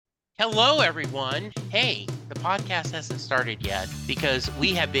Hello, everyone. Hey, the podcast hasn't started yet because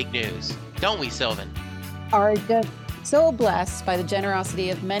we have big news, don't we, Sylvan? Are just so blessed by the generosity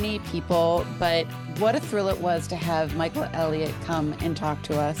of many people, but what a thrill it was to have Michael Elliott come and talk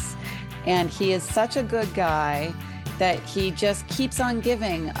to us. And he is such a good guy that he just keeps on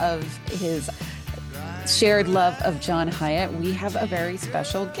giving of his shared love of John Hiatt. We have a very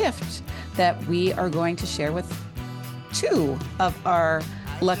special gift that we are going to share with two of our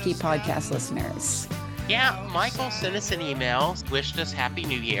lucky podcast listeners. Yeah, Michael sent us an email, wished us Happy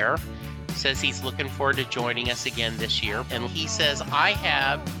New Year, says he's looking forward to joining us again this year. And he says, I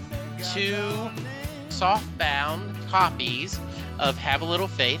have 2 softbound copies of Have a Little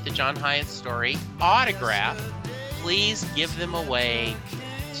Faith, the John Hiatt story, autographed. Please give them away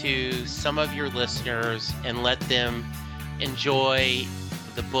to some of your listeners and let them enjoy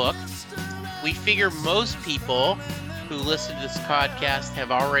the book. We figure most people who listen to this podcast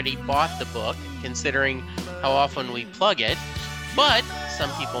have already bought the book, considering how often we plug it, but some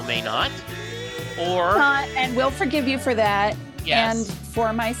people may not. Or and we'll forgive you for that. Yes. And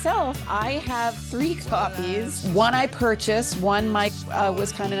for myself, I have 3 copies. One I purchased, one Mike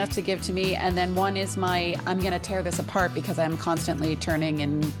was kind enough to give to me, and then one is I'm going to tear this apart because I'm constantly turning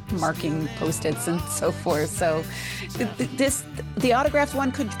and marking Post-its and so forth. So the autographed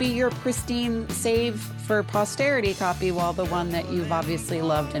one could be your pristine save for posterity copy, while the one that you've obviously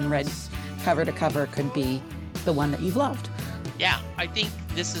loved and read cover to cover could be the one that you've loved. Yeah, I think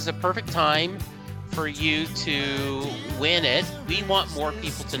this is a perfect time for you to win it. We want more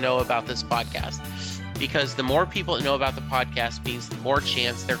people to know about this podcast, because the more people that know about the podcast means the more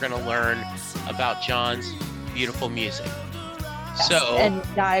chance they're going to learn about John's beautiful music. Yes, so and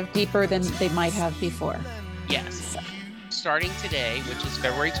dive deeper than they might have before. Yes. Starting today, which is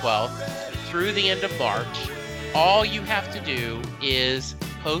February 12th, through the end of March, all you have to do is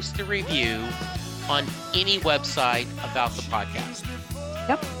post a review on any website about the podcast.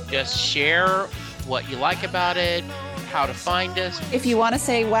 Yep. Just share what you like about it, how to find us. If you want to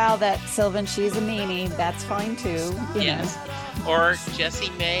say, wow, that Sylvan, she's a meanie, that's fine too. Yes. Or Jesse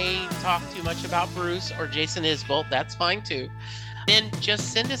may talk too much about Bruce or Jason Isbell, that's fine too. Then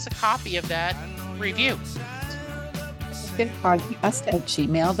just send us a copy of that review.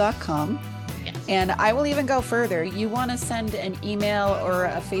 Podcast@gmail.com. Yes. And I will even go further. You want to send an email or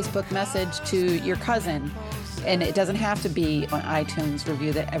a Facebook message to your cousin, and it doesn't have to be an iTunes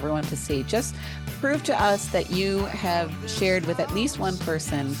review that everyone to see. Just prove to us that you have shared with at least one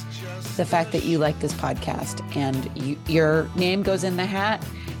person the fact that you like this podcast, and your name goes in the hat.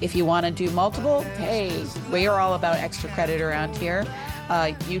 If you want to do multiple, hey, we are all about extra credit around here.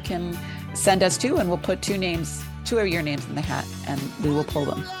 You can send us 2, and we'll put 2 of your names in the hat, and we will pull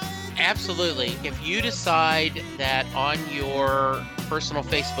them. Absolutely. If you decide that on your personal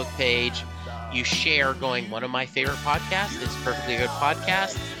Facebook page, you share going, one of my favorite podcasts is Perfectly Good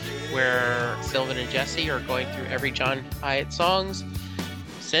Podcast, where Sylvan and Jesse are going through every John Hiatt songs,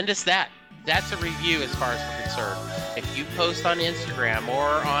 send us that. That's a review as far as we're concerned. If you post on Instagram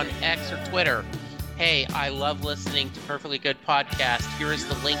or on X or Twitter, hey, I love listening to Perfectly Good Podcast, here is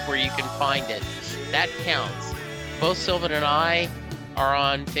the link where you can find it. That counts. Both Sylvan and I are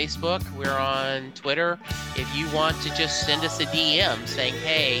on Facebook. We're on Twitter. If you want to just send us a DM saying,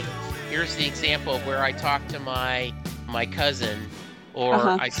 hey, here's the example of where I talked to my cousin, or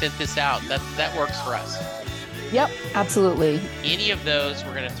I sent this out, that works for us. Yep, absolutely. Any of those,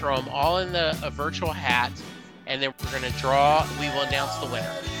 we're going to throw them all in a virtual hat, and then we're going to draw. We will announce the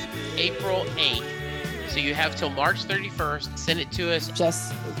winner April 8th. So you have till March 31st. Send it to us.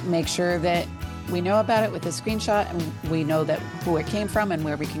 Just make sure that we know about it with a screenshot, and we know that who it came from and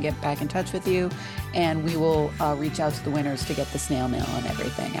where we can get back in touch with you. And we will reach out to the winners to get the snail mail and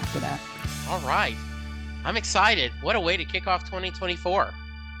everything after that. All right. I'm excited. What a way to kick off 2024.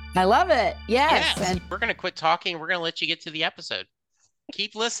 I love it. Yes. And And we're going to quit talking. We're going to let you get to the episode.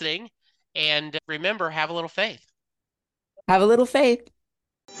 Keep listening. And remember, have a little faith. have a little faith.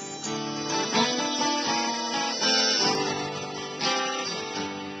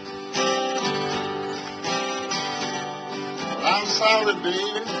 I'm sorry,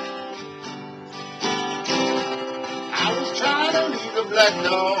 baby. I was trying to leave the black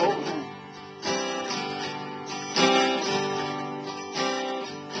dog.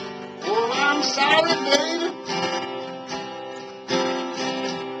 Oh, I'm sorry, baby.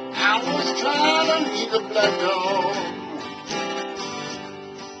 I was trying to leave the black dog.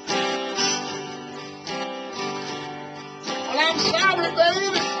 Well, I'm sorry,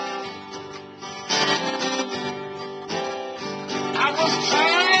 baby. I was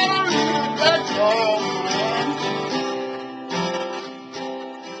trying to leave the black dog, man.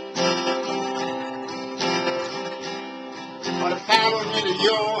 follow me to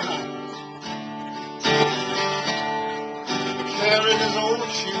your house. Carrying his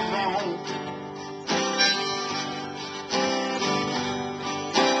old shoes on.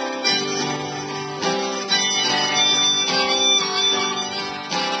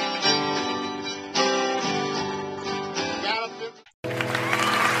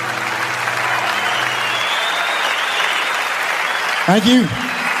 Thank you.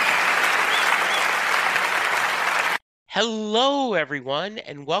 Hello, everyone,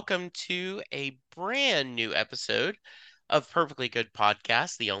 and welcome to a brand new episode of Perfectly Good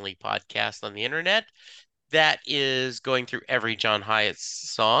Podcast, the only podcast on the internet that is going through every John Hyatt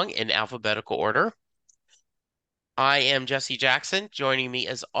song in alphabetical order. I am Jesse Jackson. Joining me,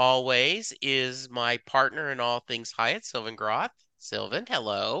 as always, is my partner in all things Hyatt, Sylvan Groth. Sylvan,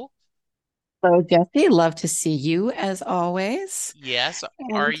 hello. Hello, Jesse. Love to see you as always. Yes,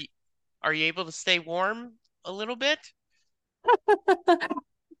 are you able to stay warm a little bit?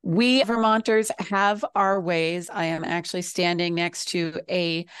 We Vermonters have our ways. I am actually standing next to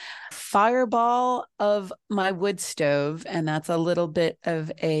a fireball of my wood stove, and that's a little bit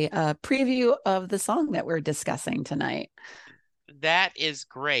of a preview of the song that we're discussing tonight. That is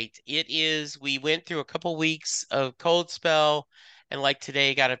great. We went through a couple weeks of cold spell, and like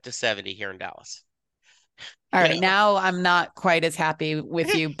today got up to 70 here in Dallas. All right, now I'm not quite as happy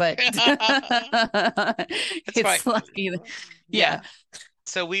with you, but it's lucky. Yeah.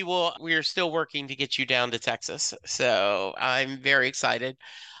 So we are still working to get you down to Texas. So I'm very excited.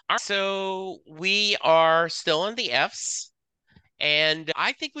 So we are still in the Fs, and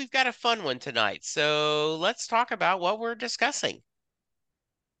I think we've got a fun one tonight. So let's talk about what we're discussing.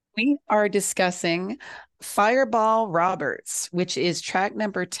 We are discussing Fireball Roberts, which is track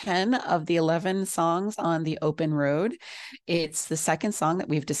number 10 of the 11 songs on The Open Road. It's the second song that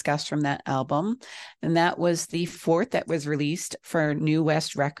we've discussed from that album, and that was the fourth that was released for New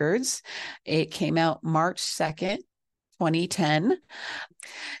West Records. It came out March 2nd, 2010.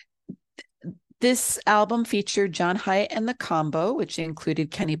 This album featured John Hyatt and the Combo, which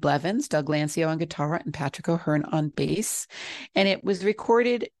included Kenny Blevins, Doug Lancio on guitar, and Patrick O'Hearn on bass. And it was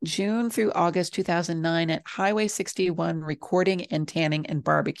recorded June through August 2009 at Highway 61 Recording and Tanning and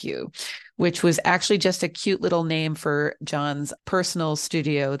Barbecue, which was actually just a cute little name for John's personal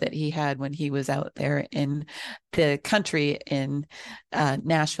studio that he had when he was out there in the country in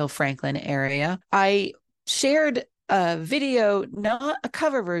Nashville, Franklin area. I shared a video, not a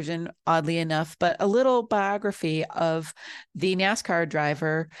cover version, oddly enough, but a little biography of the NASCAR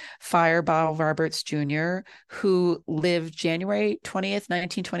driver, Fireball Roberts Jr., who lived January 20th,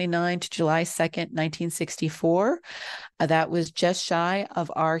 1929 to July 2nd, 1964. That was just shy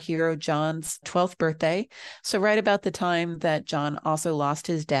of our hero John's 12th birthday. So right about the time that John also lost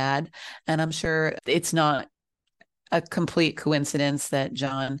his dad. And I'm sure it's not a complete coincidence that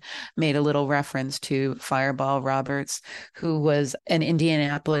John made a little reference to Fireball Roberts, who was an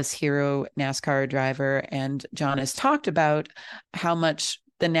Indianapolis hero NASCAR driver. And John has talked about how much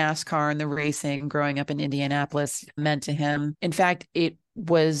the NASCAR and the racing growing up in Indianapolis meant to him. In fact, it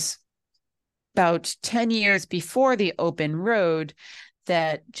was about 10 years before The Open Road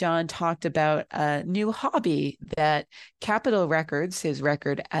that John talked about a new hobby that Capitol Records, his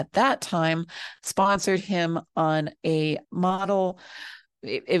record at that time, sponsored him on a model.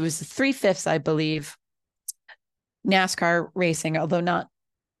 It was 3/5, I believe, NASCAR racing, although not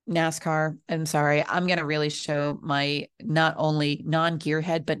NASCAR. I'm sorry. I'm going to really show my not only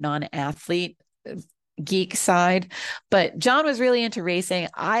non-gearhead, but non-athlete geek side. But John was really into racing.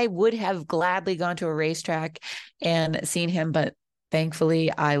 I would have gladly gone to a racetrack and seen him, but thankfully,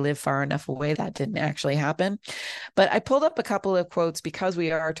 I live far enough away that didn't actually happen. But I pulled up a couple of quotes because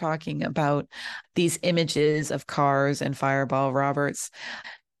we are talking about these images of cars and Fireball Roberts.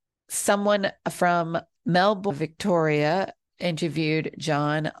 Someone from Melbourne, Victoria, interviewed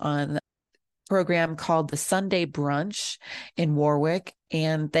John on a program called The Sunday Brunch in Warwick,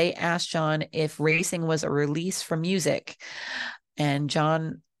 and they asked John if racing was a release from music. And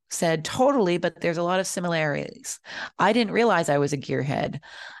John said, totally, but there's a lot of similarities. I didn't realize I was a gearhead.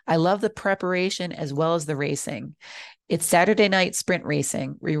 I love the preparation as well as the racing. It's Saturday night sprint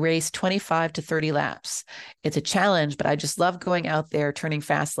racing. We race 25 to 30 laps. It's a challenge, but I just love going out there turning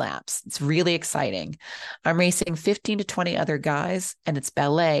fast laps. It's really exciting. I'm racing 15 to 20 other guys, and it's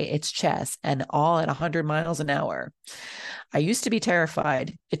ballet, it's chess, and all at 100 miles an hour. I used to be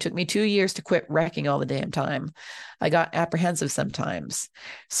terrified. It took me 2 years to quit wrecking all the damn time. I got apprehensive sometimes.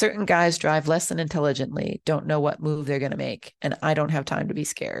 Certain guys drive less than intelligently, don't know what move they're going to make, and I don't have time to be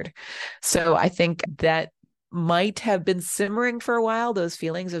scared. So I think that might have been simmering for a while, those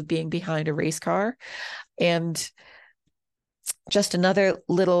feelings of being behind a race car. And Just another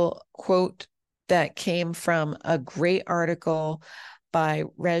little quote that came from a great article by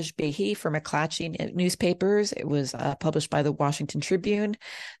Rej Behe for McClatchy Newspapers. It was published by the Washington Tribune,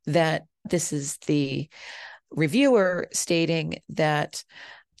 that this is the reviewer stating that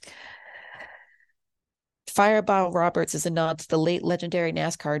Fireball Roberts is a nod to the late legendary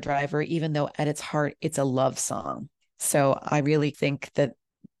NASCAR driver, even though at its heart, it's a love song. So I really think that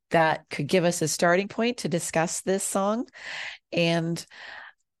that could give us a starting point to discuss this song. And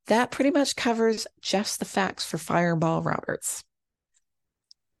that pretty much covers just the facts for Fireball Roberts.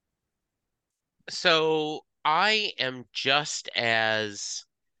 So I am just as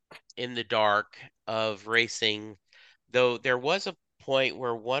in the dark of racing, though there was a point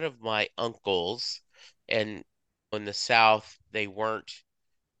where one of my uncles, and in the South, they weren't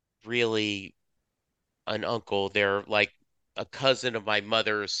really an uncle. They're like a cousin of my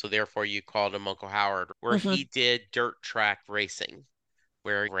mother's, so therefore you called him Uncle Howard, where he did dirt track racing,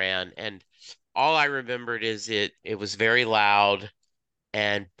 where he ran. And all I remembered is it was very loud,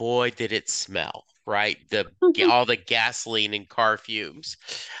 and boy, did it smell, right? All the gasoline and car fumes.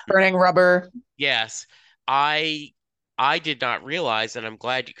 Burning rubber. Yes. I did not realize, and I'm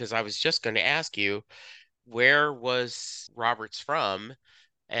glad, because I was just going to ask you, where was Roberts from?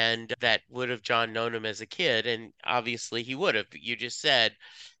 And that would have John known him as a kid, and obviously he would have. You just said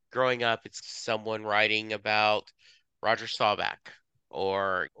growing up, it's someone writing about Roger Staubach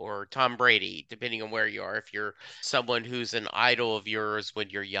or Tom Brady, depending on where you are, if you're someone who's an idol of yours when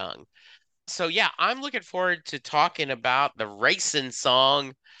you're young. So yeah, I'm looking forward to talking about the racing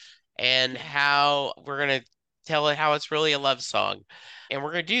song and how we're going to tell it how it's really a love song. And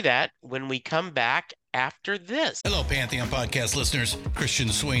we're going to do that when we come back after this. Hello, Pantheon Podcast listeners. Christian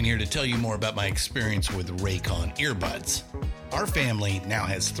Swain here to tell you more about my experience with Raycon earbuds. Our family now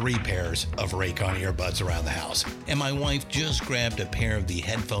has 3 pairs of Raycon earbuds around the house, and my wife just grabbed a pair of the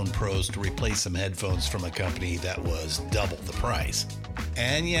Headphone Pros to replace some headphones from a company that was double the price.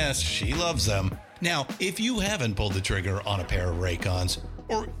 And yes, she loves them. Now, if you haven't pulled the trigger on a pair of Raycons,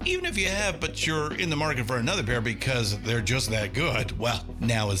 or even if you have, but you're in the market for another pair because they're just that good, well,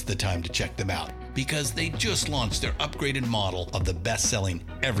 now is the time to check them out, because they just launched their upgraded model of the best-selling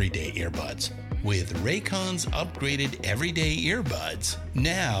everyday earbuds. With Raycon's upgraded everyday earbuds,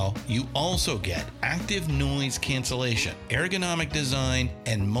 now you also get active noise cancellation, ergonomic design,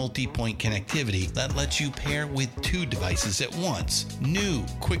 and multi-point connectivity that lets you pair with 2 devices at once. New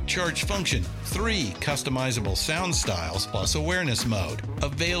quick charge function, 3 customizable sound styles, plus awareness mode.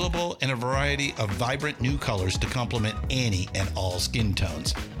 Available in a variety of vibrant new colors to complement any and all skin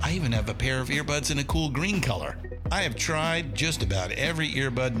tones. I even have a pair of earbuds in a cool green color. I have tried just about every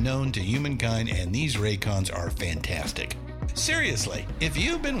earbud known to humankind, and these Raycons are fantastic. Seriously, if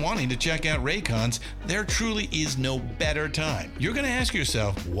you've been wanting to check out Raycons, there truly is no better time. You're going to ask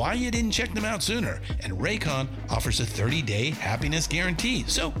yourself why you didn't check them out sooner, and Raycon offers a 30-day happiness guarantee.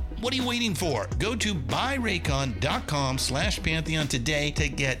 So what are you waiting for? Go to buyraycon.com/Pantheon today to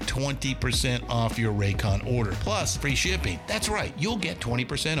get 20% off your Raycon order, plus free shipping. That's right, you'll get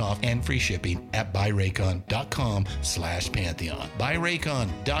 20% off and free shipping at buyraycon.com/Pantheon.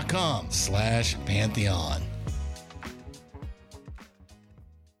 buyraycon.com/Pantheon.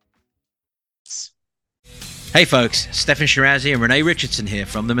 Hey folks, Stefan Shirazi and Renee Richardson here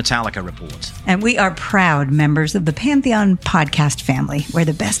from the Metallica Report. And we are proud members of the Pantheon podcast family, where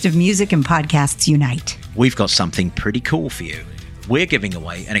the best of music and podcasts unite. We've got something pretty cool for you. We're giving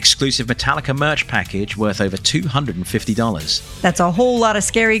away an exclusive Metallica merch package worth over $250. That's a whole lot of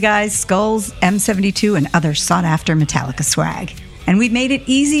Scary Guys, skulls, M72, and other sought-after Metallica swag. And we've made it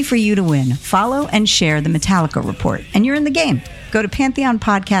easy for you to win. Follow and share the Metallica Report, and you're in the game. Go to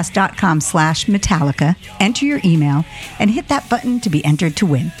pantheonpodcast.com/Metallica, enter your email, and hit that button to be entered to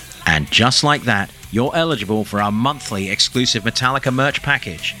win. And just like that, you're eligible for our monthly exclusive Metallica merch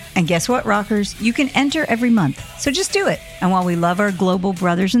package. And guess what, rockers? You can enter every month, so just do it. And while we love our global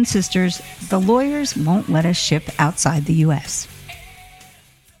brothers and sisters, the lawyers won't let us ship outside the U.S.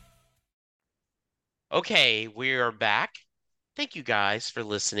 Okay, we are back. Thank you guys for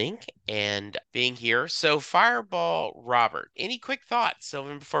listening and being here. So, Fireball Robert, any quick thoughts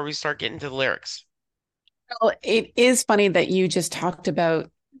before we start getting to the lyrics? Well, it is funny that you just talked about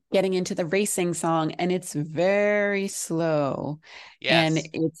getting into the racing song, and it's very slow. Yes. And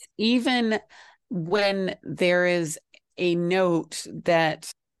it's even when there is a note that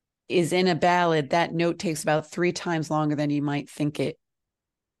is in a ballad, that note takes about 3 times longer than you might think it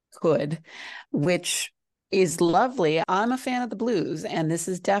could, which is lovely. I'm a fan of the blues, and this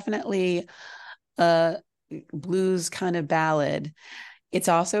is definitely a blues kind of ballad. It's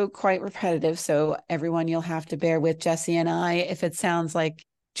also quite repetitive. So everyone, you'll have to bear with Jesse and I if it sounds like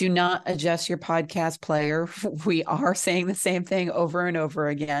do not adjust your podcast player. We are saying the same thing over and over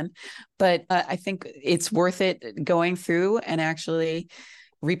again, but I think it's worth it going through and actually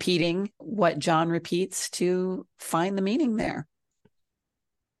repeating what John repeats to find the meaning there.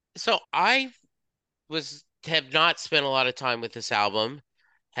 So I have not spent a lot of time with this album,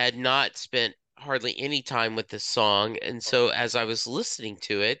 had not spent hardly any time with this song, and so as I was listening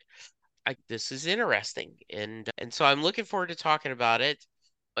to it, this is interesting, and so I'm looking forward to talking about it.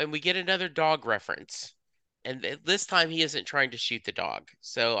 And we get another dog reference, and this time he isn't trying to shoot the dog,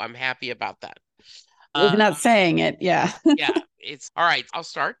 so I'm happy about that. He's not saying it, yeah. Yeah, it's all right. I'll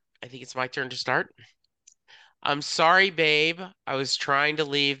start. I think it's my turn to start. I'm sorry, babe. I was trying to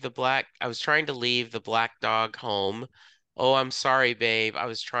leave the black dog home. Oh, I'm sorry, babe. I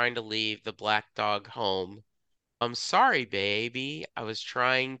was trying to leave the black dog home. I'm sorry, baby. I was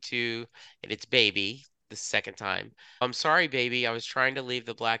trying to, and it's baby the second time. I'm sorry, baby. I was trying to leave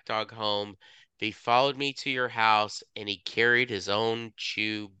the black dog home. He followed me to your house and he carried his own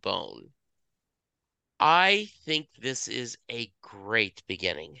chew bone. I think this is a great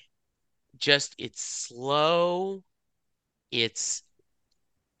beginning. Just it's slow. It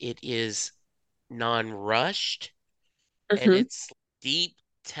is non-rushed and it's deep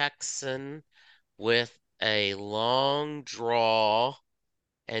Texan with a long draw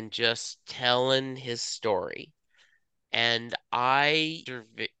and just telling his story. And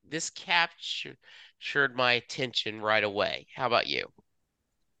this captured my attention right away. How about you?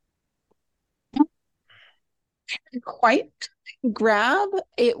 Quite grab.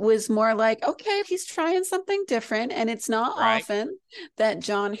 It was more like, okay, he's trying something different. And it's not Right. often that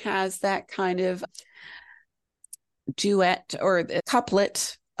John has that kind of duet or a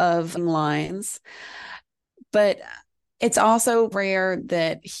couplet of lines. But it's also rare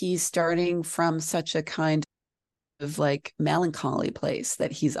that he's starting from such a kind of like melancholy place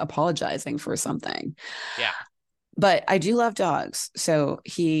that he's apologizing for something. Yeah. But I do love dogs. So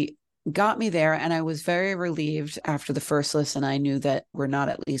he got me there. And I was very relieved after the first listen. I knew that we're not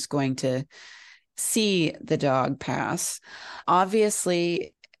at least going to see the dog pass.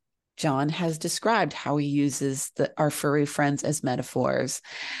 Obviously, John has described how he uses our furry friends as metaphors.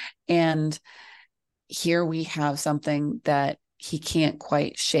 And here we have something that he can't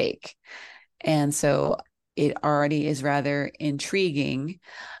quite shake. And so it already is rather intriguing.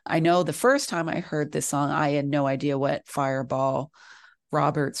 I know the first time I heard this song, I had no idea what Fireball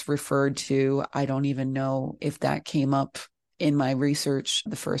Roberts referred to. I don't even know if that came up in my research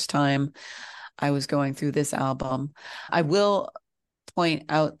the first time I was going through this album. I will point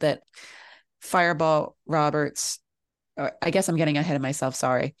out that Fireball Roberts, I guess I'm getting ahead of myself,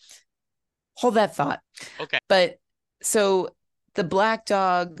 sorry. Hold that thought. Okay. But so the black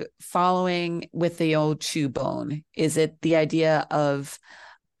dog following with the old chew bone, is it the idea of,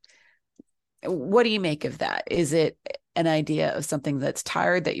 what do you make of that? Is it an idea of something that's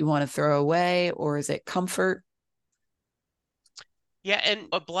tired that you want to throw away, or is it comfort? Yeah, and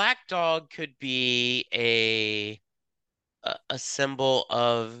a black dog could be a symbol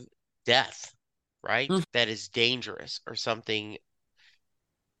of death, right? That is dangerous or something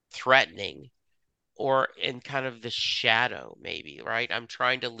threatening, or in kind of the shadow, maybe, right? I'm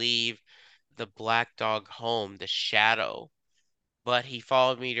trying to leave the black dog home, the shadow, but he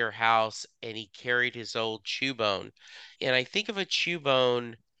followed me to your house and he carried his old chew bone. And I think of a chew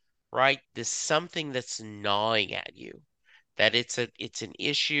bone, right? This something that's gnawing at you, that it's an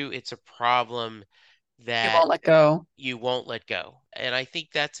issue, it's a problem that You won't let go. you won't let go. And I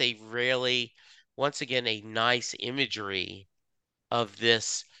think that's a really, once again, a nice imagery of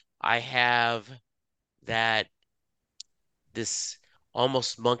this. I have this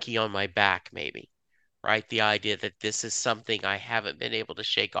almost monkey on my back, maybe, right? The idea that this is something I haven't been able to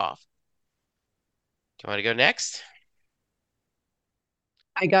shake off. Do you want to go next?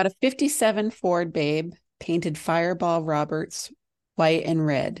 I got a 57 Ford Babe, painted Fireball Roberts, white and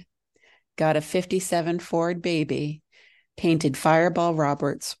red. Got a 57 Ford Baby, painted Fireball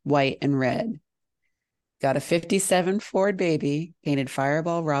Roberts, white and red. Got a 57 Ford Baby, painted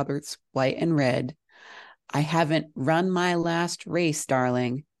Fireball Roberts, white and red. I haven't run my last race,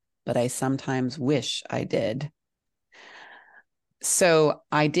 darling, but I sometimes wish I did. So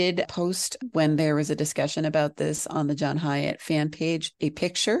I did post, when there was a discussion about this on the John Hiatt fan page, a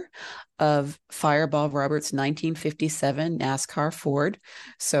picture of Fireball Roberts' 1957 NASCAR Ford.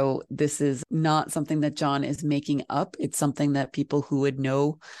 So this is not something that John is making up. It's something that people who would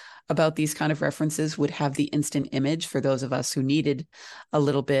know about these kind of references would have the instant image. For those of us who needed a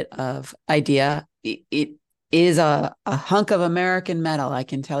little bit of idea, it is a hunk of American metal. I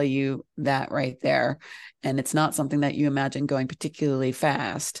can tell you that right there. And it's not something that you imagine going particularly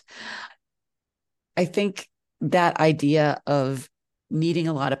fast. I think that idea of needing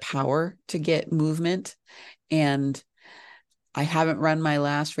a lot of power to get movement, and I haven't run my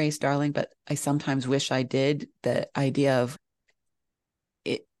last race, darling, but I sometimes wish I did. The idea of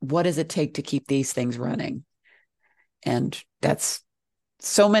it, what does it take to keep these things running? And that's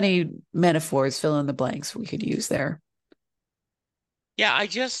so many metaphors, fill in the blanks we could use there. Yeah,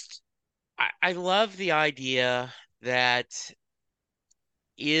 I love the idea that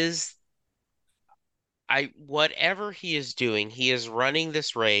is whatever he is doing, he is running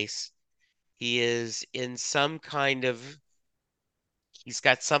this race. He is in some kind of, he's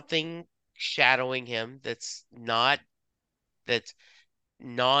got something shadowing him that's gnawing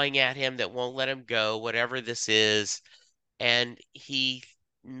at him that won't let him go, whatever this is. And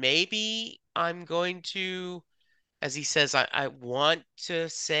maybe I'm going to, as he says, I want to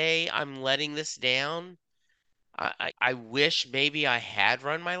say I'm letting this down. I wish maybe I had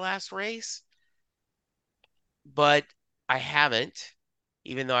run my last race, but I haven't,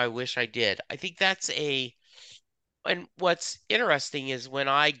 even though I wish I did. I think and what's interesting is when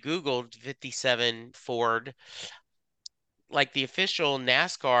I Googled 57 Ford, like the official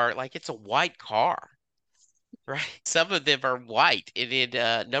NASCAR, like it's a white car, right? Some of them are white.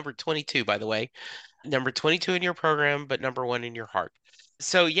 Number 22, by the way, number 22 in your program, but number one in your heart.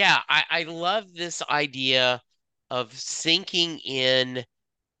 So yeah, I love this idea of sinking in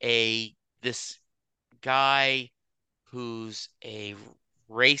this guy who's a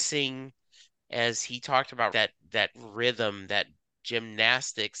racing, as he talked about that rhythm, that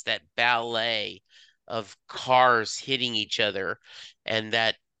gymnastics, that ballet of cars hitting each other, and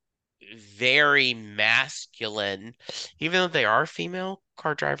that very masculine, even though they are female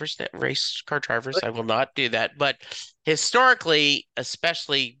car drivers, that race car drivers, I will not do that. But historically,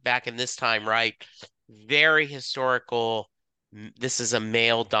 especially back in this time, right? Very historical. This is a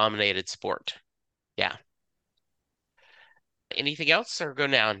male dominated sport. Yeah. Anything else or go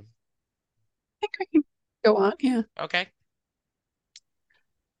down? I think we can go on. Yeah. Okay.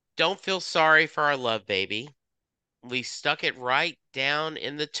 Don't feel sorry for our love, baby. We stuck it right down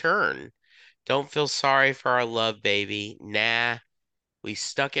in the turn. Don't feel sorry for our love, baby. Nah, we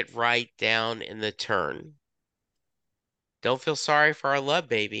stuck it right down in the turn. Don't feel sorry for our love,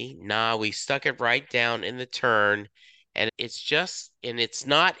 baby. Nah, we stuck it right down in the turn. And it's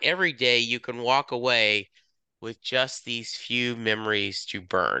not every day you can walk away with just these few memories to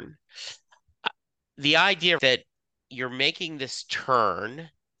burn. The idea that you're making this turn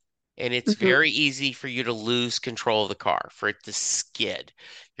and it's very easy for you to lose control of the car, for it to skid.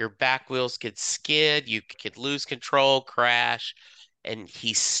 Your back wheels could skid, you could lose control, crash, and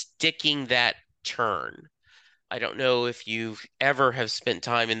he's sticking that turn. I don't know if you ever have spent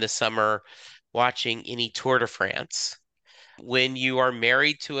time in the summer watching any Tour de France. When you are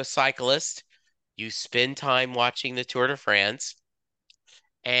married to a cyclist, you spend time watching the Tour de France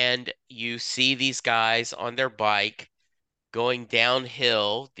and you see these guys on their bike going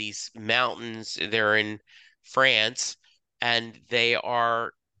downhill, these mountains. They're in France, and they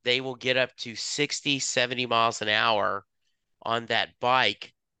will get up to 60, 70 miles an hour on that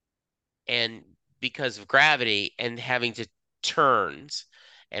bike, and because of gravity and having to turns.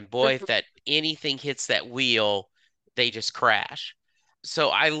 And boy, if that anything hits that wheel, they just crash. So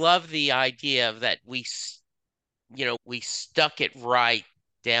I love the idea of that we stuck it right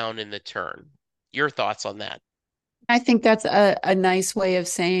down in the turn. Your thoughts on that? I think that's a nice way of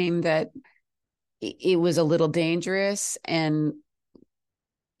saying that it was a little dangerous and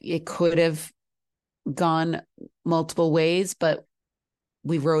it could have gone multiple ways, but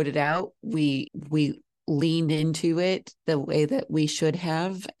we wrote it out. We leaned into it the way that we should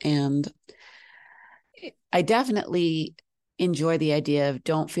have. And I definitely enjoy the idea of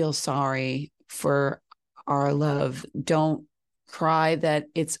don't feel sorry for our love. Don't cry that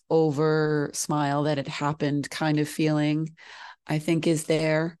it's over, smile that it happened kind of feeling, I think is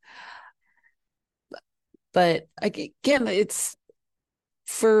there. But again, it's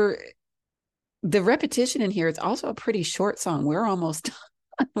for the repetition in here. It's also a pretty short song. We're almost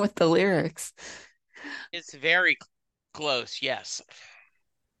done with the lyrics. It's very close, yes.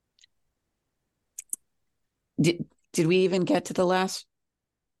 Did we even get to the last?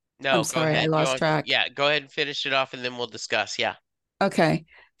 No, I'm sorry, go ahead. I lost track. Yeah, go ahead and finish it off and then we'll discuss. Yeah. Okay.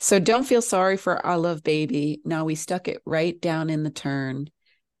 So don't feel sorry for our love, baby. Now we stuck it right down in the turn.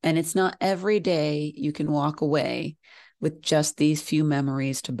 And it's not every day you can walk away with just these few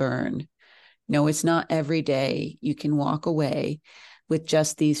memories to burn. No, it's not every day you can walk away with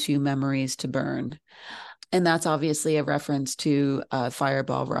just these few memories to burn. And that's obviously a reference to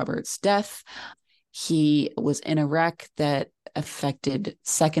Fireball Roberts' death. He was in a wreck that affected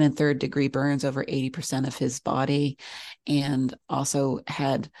second and third degree burns over 80% of his body, and also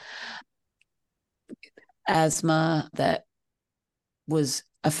had asthma that was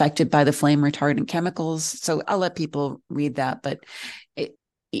affected by the flame retardant chemicals. So I'll let people read that. But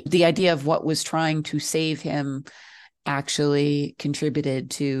the idea of what was trying to save him actually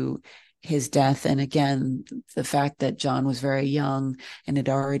contributed to his death. And again, the fact that John was very young and had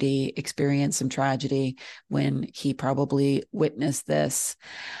already experienced some tragedy when he probably witnessed this,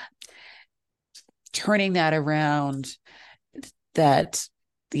 turning that around, that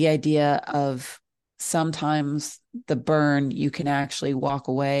the idea of sometimes the burn, you can actually walk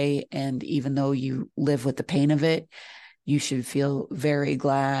away. And even though you live with the pain of it, you should feel very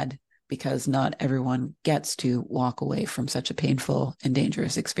glad, because not everyone gets to walk away from such a painful and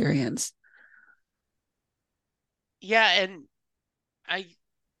dangerous experience. Yeah, and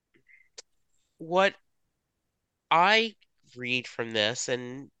what I read from this,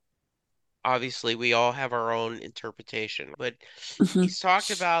 and obviously we all have our own interpretation, but Mm-hmm. he's talked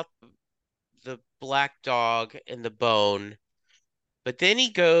about the black dog and the bone, but then he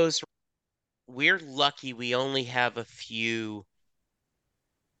goes, we're lucky we only have a few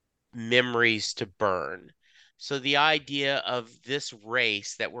memories to burn. So the idea of this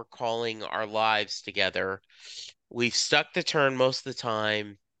race that we're calling our lives together, we've stuck the turn most of the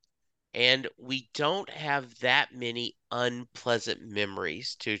time, and we don't have that many unpleasant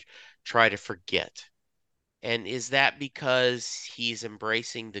memories to try to forget. And is that because he's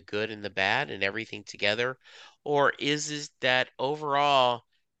embracing the good and the bad and everything together? Or is it that overall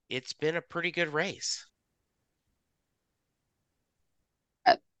it's been a pretty good race?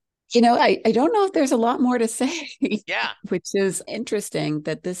 I don't know if there's a lot more to say, Yeah. which is interesting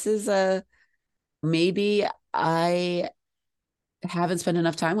that this is maybe I haven't spent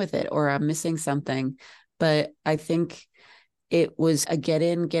enough time with it, or I'm missing something. But I think it was a get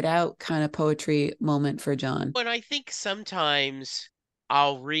in, get out kind of poetry moment for John. But I think sometimes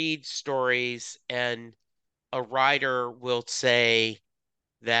I'll read stories and a writer will say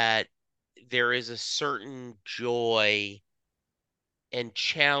that there is a certain joy and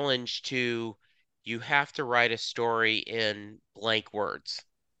challenge to, you have to write a story in blank words.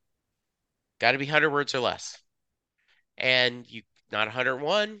 Got to be 100 words or less. And you, not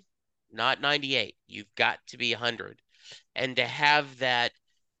 101, not 98. You've got to be 100. And to have that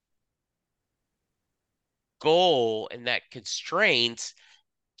goal and that constraint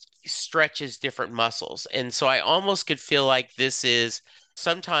stretches different muscles. And so I almost could feel like this is,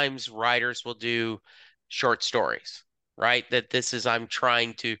 sometimes writers will do short stories, right? That this is, I'm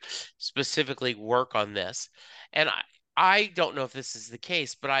trying to specifically work on this. And I don't know if this is the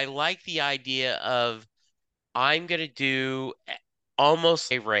case, but I like the idea of, I'm going to do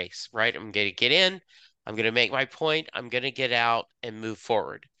almost a race, right? I'm going to get in, I'm going to make my point, I'm going to get out and move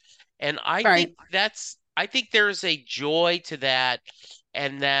forward. And Right. I think there's a joy to that,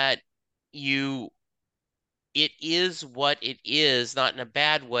 and that you, it is what it is, not in a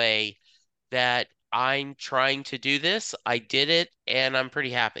bad way, that I'm trying to do this. I did it and I'm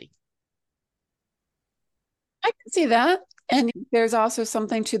pretty happy. I can see that. And there's also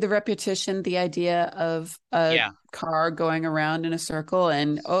something to the repetition, the idea of a Yeah. car going around in a circle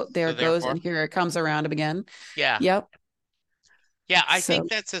and, oh, there So it goes, and therefore, here it comes around again. yeah. Yep. Yeah, So I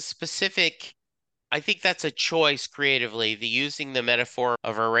think that's a choice creatively, the using the metaphor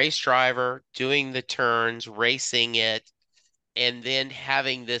of a race driver doing the turns, racing it, and then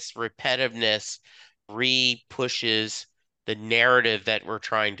having this repetitiveness re-pushes the narrative that we're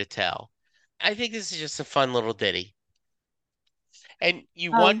trying to tell. I think this is just a fun little ditty. And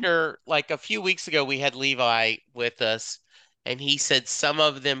you um, wonder, like a few weeks ago, we had Levi with us, and he said some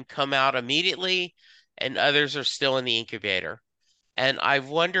of them come out immediately and others are still in the incubator. And I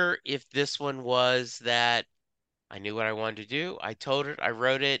wonder if this one was that I knew what I wanted to do. I told it, I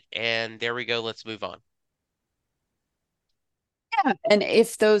wrote it, and there we go. Let's move on. yeah. And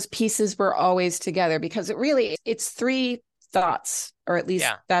if those pieces were always together, because it's three thoughts, or at least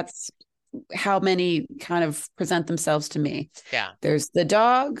Yeah, that's how many kind of present themselves to me. yeah, There's the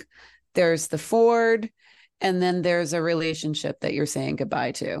dog, there's the Ford, and then there's a relationship that you're saying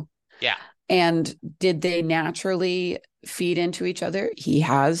goodbye to. yeah, And did they naturally feed into each other? He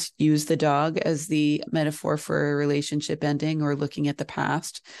has used the dog as the metaphor for a relationship ending or looking at the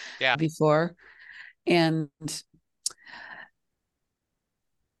past yeah, before. And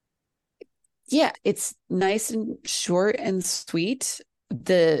yeah, it's nice and short and sweet.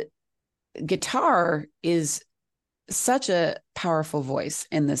 The guitar is such a powerful voice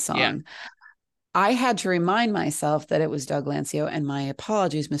in this yeah. song. I had to remind myself that it was Doug Lancio, and my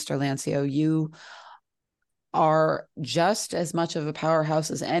apologies, Mr. Lancio. You are just as much of a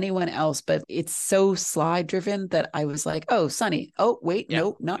powerhouse as anyone else, but it's so slide driven that I was like, oh, Sonny. Oh, wait, Yeah.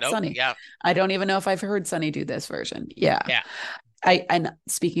 nope, not Sonny. Yeah. I don't even know if I've heard Sonny do this version. Yeah. Yeah. And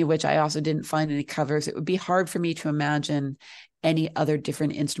speaking of which, I also didn't find any covers. It would be hard for me to imagine any other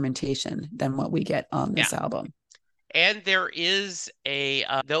different instrumentation than what we get on this album. And there is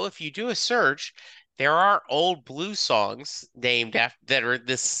though if you do a search, there are old blues songs named after that are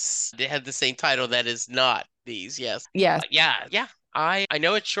they have the same title that is not these. Yes. Yes. Yeah. I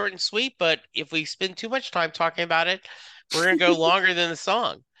know it's short and sweet, but if we spend too much time talking about it, we're gonna go longer than the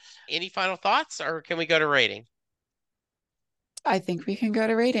song. Any final thoughts, or can we go to rating? I think we can go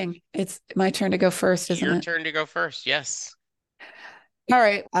to rating. It's my turn to go first, isn't it? Your turn to go first. Yes. All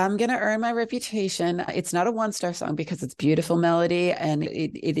right. I'm going to earn my reputation. It's not a 1-star song because it's beautiful melody and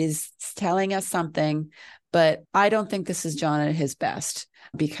it is telling us something, but I don't think this is John at his best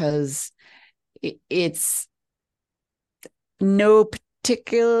because it's no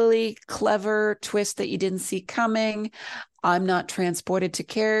particularly clever twist that you didn't see coming. I'm not transported to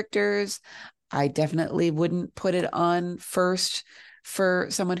characters. I definitely wouldn't put it on first for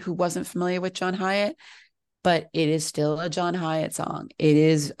someone who wasn't familiar with John Hiatt, but it is still a John Hiatt song. It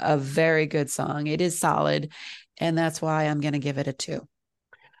is a very good song. It is solid. And that's why I'm going to give it a 2.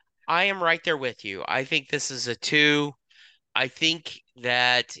 I am right there with you. I think this is a 2. I think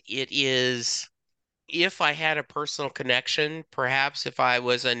that it is, if I had a personal connection, perhaps if I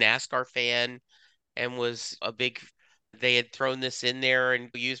was a NASCAR fan and was they had thrown this in there and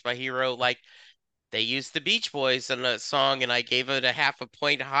used my hero, like they used the Beach Boys in a song, and I gave it a half a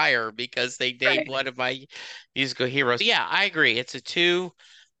point higher because they named one of my musical heroes. Yeah, I agree. It's a 2,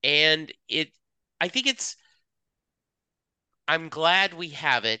 and I'm glad we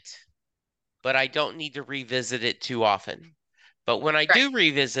have it, but I don't need to revisit it too often. But when I do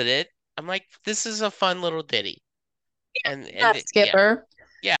revisit it, I'm like, this is a fun little ditty. And Skipper.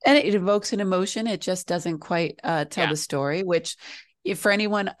 Yeah. And it evokes an emotion. It just doesn't quite tell the story, which if for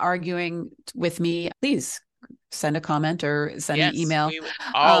anyone arguing with me, please send a comment or send an email. We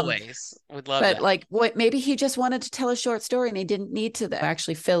always would love but that. Like maybe he just wanted to tell a short story and he didn't need to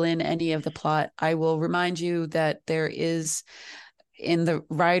actually fill in any of the plot. I will remind you that there is, in the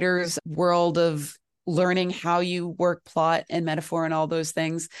writer's world of learning how you work plot and metaphor and all those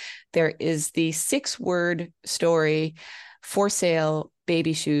things, there is the 6-word story, for sale,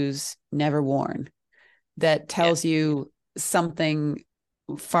 baby shoes, never worn, that tells you something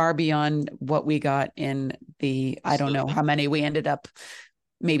far beyond what we got in the, I don't know how many we ended up,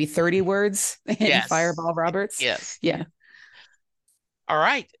 maybe 30 words in Fireball Roberts. Yes. Yeah. All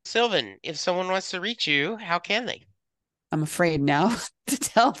right. Sylvan, if someone wants to reach you, how can they? I'm afraid now to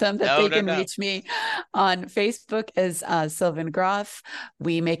tell them that they can reach me on Facebook as Sylvan Groth.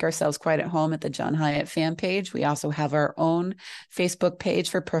 We make ourselves quite at home at the John Hiatt fan page. We also have our own Facebook page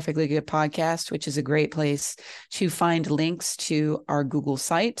for Perfectly Good Podcast, which is a great place to find links to our Google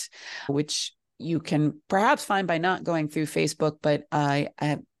site, which you can perhaps find by not going through Facebook, but I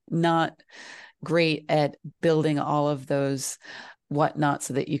am not great at building all of those whatnot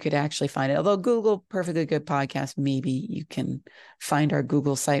so that you could actually find it. Although Google Perfectly Good Podcast, maybe you can find our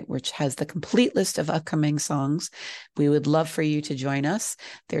Google site, which has the complete list of upcoming songs. We would love for you to join us.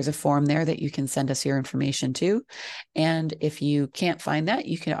 There's a form there that you can send us your information to. And if you can't find that,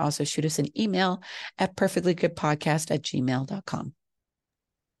 you can also shoot us an email at perfectlygoodpodcast@gmail.com.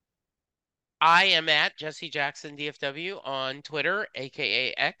 I am at Jesse Jackson DFW on Twitter,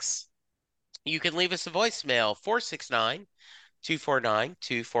 aka X. You can leave us a voicemail,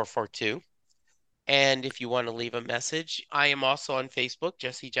 469-249-2442. And if you want to leave a message, I am also on Facebook,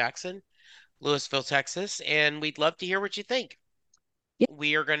 Jesse Jackson, Louisville, Texas, and we'd love to hear what you think. Yep.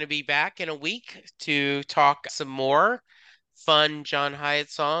 We are going to be back in a week to talk some more fun John Hiatt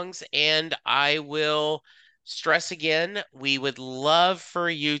songs, and I will stress again, we would love for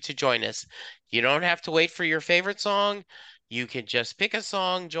you to join us. You don't have to wait for your favorite song. You can just pick a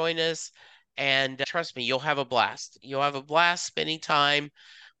song, join us, and trust me, you'll have a blast. You'll have a blast spending time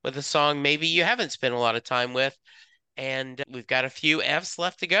with a song maybe you haven't spent a lot of time with. And we've got a few Fs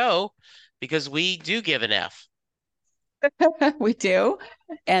left to go because we do give an F. We do.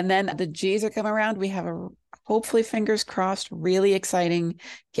 And then the G's are coming around. We have a, hopefully, fingers crossed, really exciting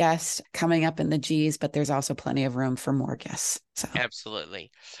guest coming up in the G's, but there's also plenty of room for more guests. So.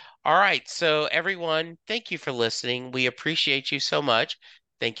 Absolutely. All right. So everyone, thank you for listening. We appreciate you so much.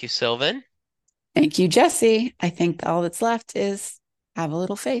 Thank you, Sylvan. Thank you, Jesse. I think all that's left is have a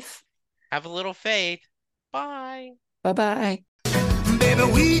little faith. Have a little faith. Bye. Bye-bye.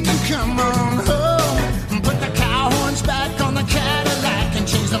 Baby, we can come on home and put the cow horns back on the Cadillac and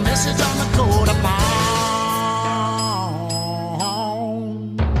change the message on the coat of arms.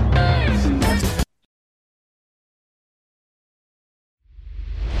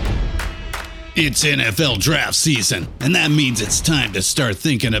 It's NFL draft season, and that means it's time to start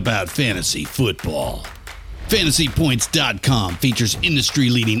thinking about fantasy football. FantasyPoints.com features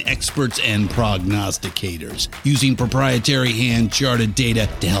industry-leading experts and prognosticators using proprietary hand-charted data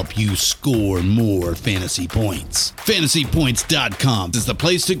to help you score more fantasy points. FantasyPoints.com is the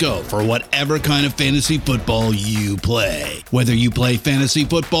place to go for whatever kind of fantasy football you play. Whether you play fantasy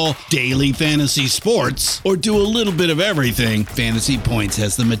football, daily fantasy sports, or do a little bit of everything, Fantasy Points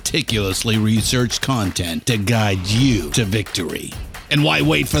has the meticulously researched content to guide you to victory. And why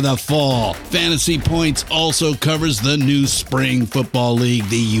wait for the fall? Fantasy Points also covers the new spring football league,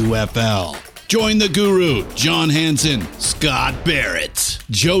 the UFL. Join the guru, John Hansen, Scott Barrett,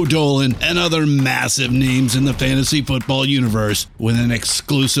 Joe Dolan, and other massive names in the fantasy football universe with an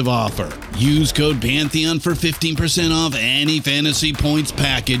exclusive offer. Use code Pantheon for 15% off any Fantasy Points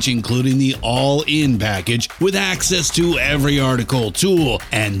package, including the all-in package, with access to every article, tool,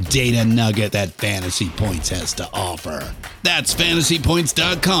 and data nugget that Fantasy Points has to offer. That's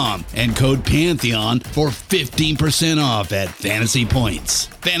FantasyPoints.com and code Pantheon for 15% off at Fantasy Points.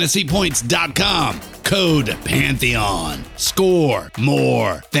 FantasyPoints.com, code Pantheon. Score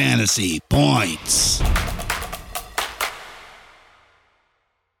more fantasy points.